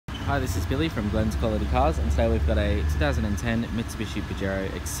Hi, this is Billy from Glenn's Quality Cars, and today we've got a 2010 Mitsubishi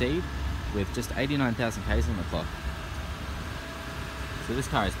Pajero Exceed with just 89,000 Ks on the clock. So this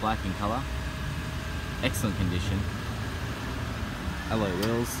car is black in colour, excellent condition, alloy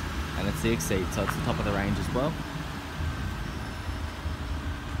wheels, and it's the Exceed, so it's the top of the range as well.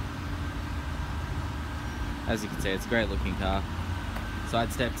 As you can see, it's a great looking car.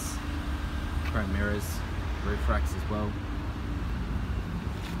 Side steps, chrome mirrors, roof racks as well.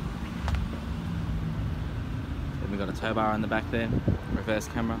 Then we've got a tow bar on the back there, reverse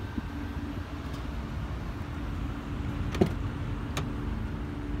camera.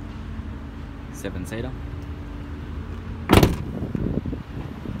 Seven-seater.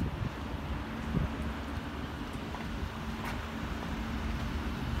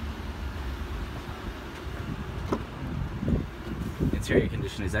 Interior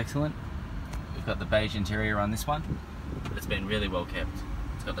condition is excellent. We've got the beige interior on this one, but it's been really well kept.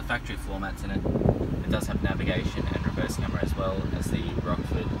 It's got the factory floor mats in it. It does have navigation and reverse camera as well as the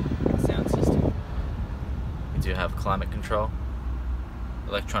Rockford sound system. We do have climate control,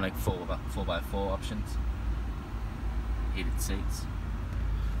 electronic 4x4 options, heated seats,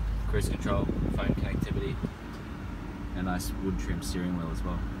 cruise control, phone connectivity, and a nice wood trim steering wheel as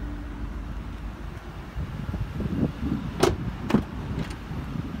well.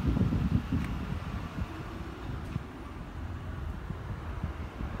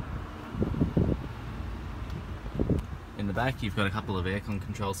 In the back you've got a couple of aircon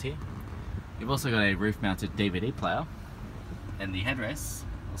controls here. You've also got a roof mounted DVD player, and the headrests,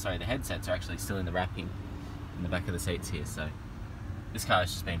 the headsets are actually still in the wrapping in the back of the seats here, so this car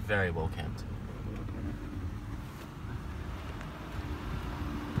has just been very well kept.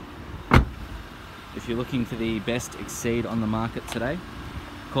 If you're looking for the best Exceed on the market today,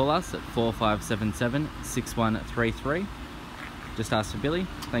 call us at 4577 6133. Just ask for Billy.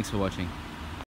 Thanks for watching.